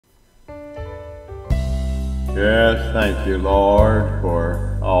Yes, thank you, Lord,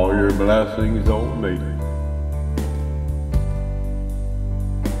 for all your blessings on me.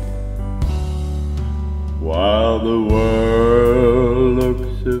 While the world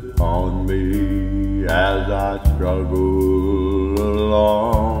looks upon me as I struggle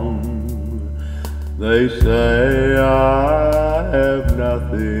along, they say I have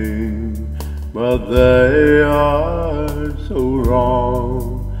nothing, but they are so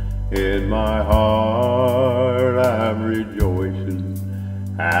wrong. In my heart I'm rejoicing,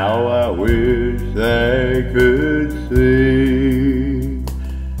 how I wish they could see.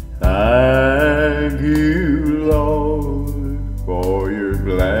 Thank you, Lord, for your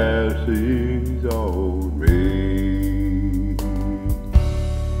blessings on me.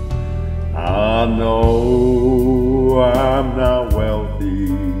 I know I'm not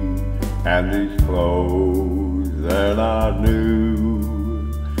wealthy, and these clothes that I knew,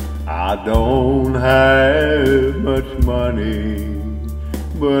 I don't have much money,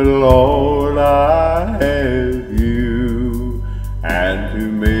 but Lord, I have you, and to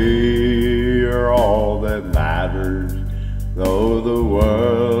me you're all that matters, though the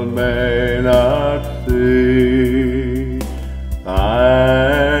world may not see.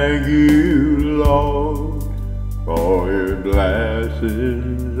 Thank you, Lord, for your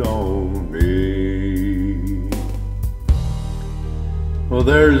blessings on me. Well,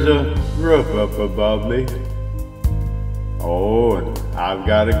 there's a roof up above me. Oh, and I've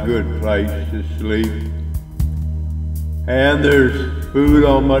got a good place to sleep. And there's food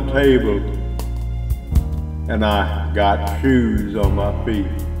on my table. And I got shoes on my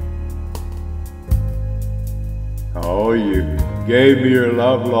feet. Oh, you gave me your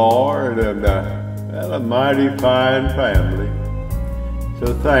love, Lord, and a mighty fine family.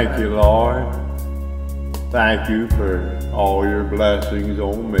 So thank you, Lord. Thank you for all your blessings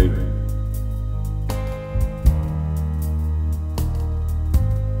on me.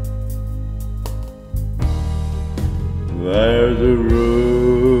 There's a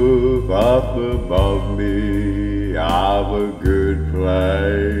roof up above me, I've a good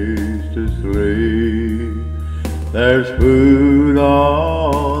place to sleep. There's food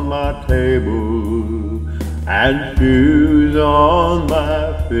on my table and shoes on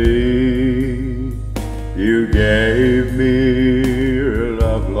my feet. You gave me your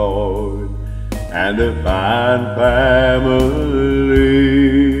love, Lord, and a fine family.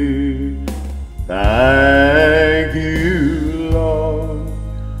 Thank you, Lord,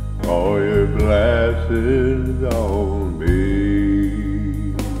 for your blessings on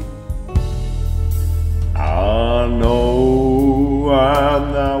me. I know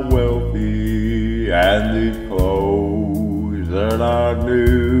I'm not wealthy, and these clothes that I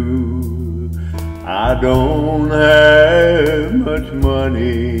knew, I don't have much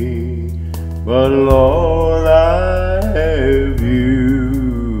money, but Lord, I have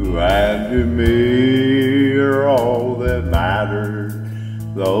you, and to me you're all that matters,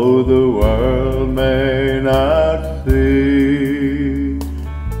 though the world may not see.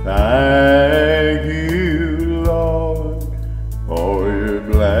 Thank you, Lord, for your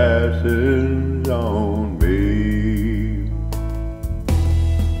blessings on me.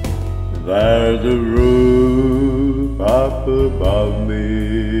 There's a roof up above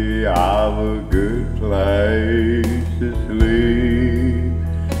me, I've a good place to sleep.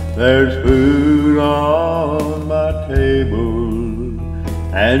 There's food on my table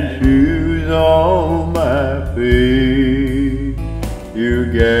and shoes on my feet. You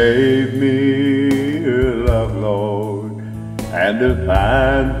gave me your love, Lord, and a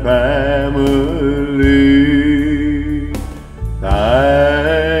fine family.